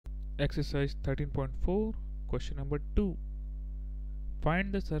Exercise 13.4, question number 2.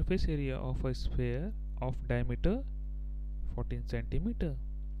 Find the surface area of a sphere of diameter 14 cm.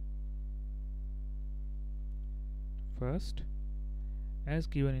 First, as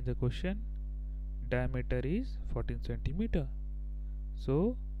given in the question, diameter is 14 cm.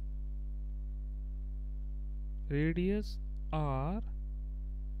 So, radius r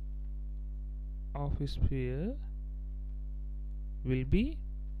of a sphere will be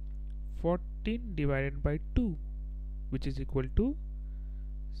 14 divided by 2, which is equal to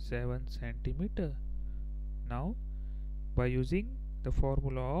 7 cm. Now, by using the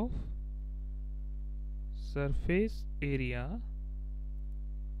formula of surface area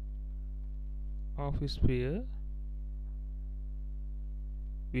of a sphere,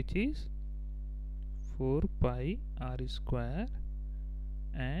 which is 4 pi r square,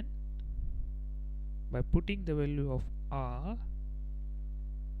 and by putting the value of r,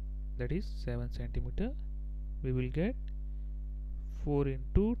 that is 7 cm, we will get 4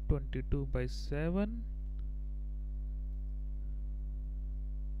 into 22 by 7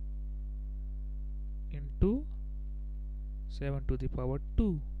 into 7 to the power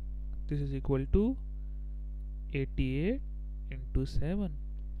 2. This is equal to 88 into 7,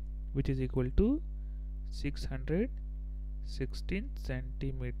 which is equal to 616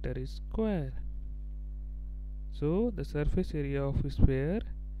 centimeter square. So the surface area of a sphere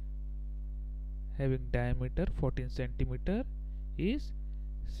having diameter 14 cm is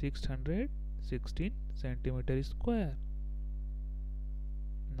 616 centimeter square.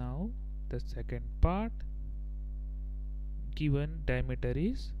 Now the second part, given diameter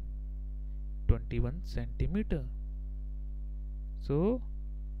is 21 cm. So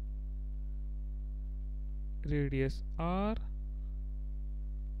radius r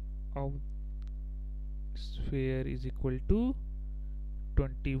of sphere is equal to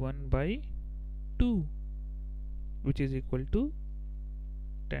 21 by 2, which is equal to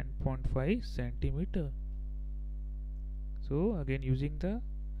 10.5 centimeter. So again, using the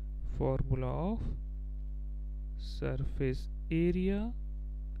formula of surface area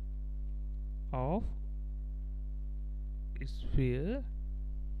of sphere,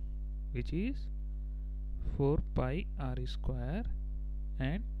 which is 4 pi r square,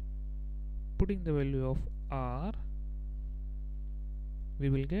 and putting the value of r, we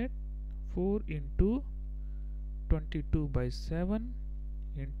will get 4 into 22 by 7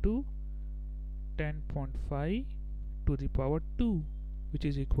 into 10.5 to the power 2, which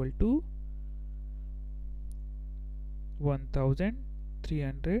is equal to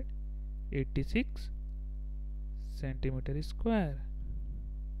 1386 centimeter square.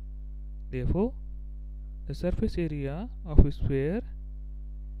 Therefore, the surface area of a sphere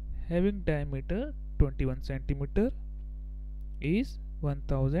having diameter 21 centimeter is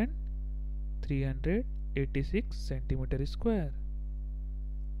 1386 centimeter square.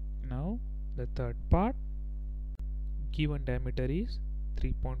 Now the third part, given diameter is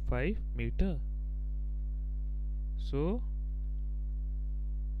 3.5 meter. So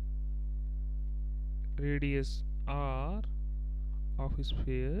radius r of a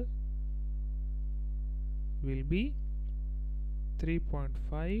sphere will be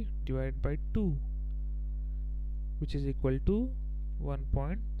 3.5 divided by 2, which is equal to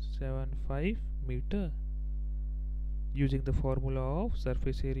 1.75 meter. Using the formula of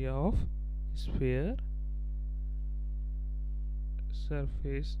surface area of sphere,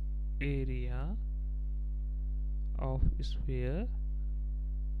 surface area of sphere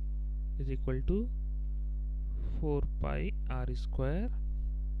is equal to 4 pi r square.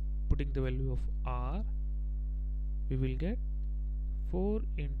 Putting the value of r, we will get 4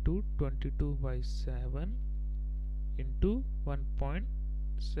 into 22 by 7 into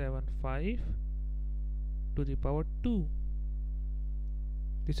 1.75 to the power 2.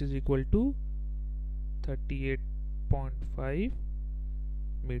 This is equal to 38.5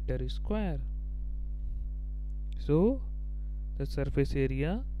 meter square. So the surface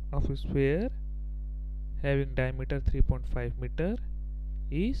area of a sphere having diameter 3.5 meter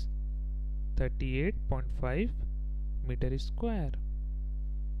is 38.5 meter square.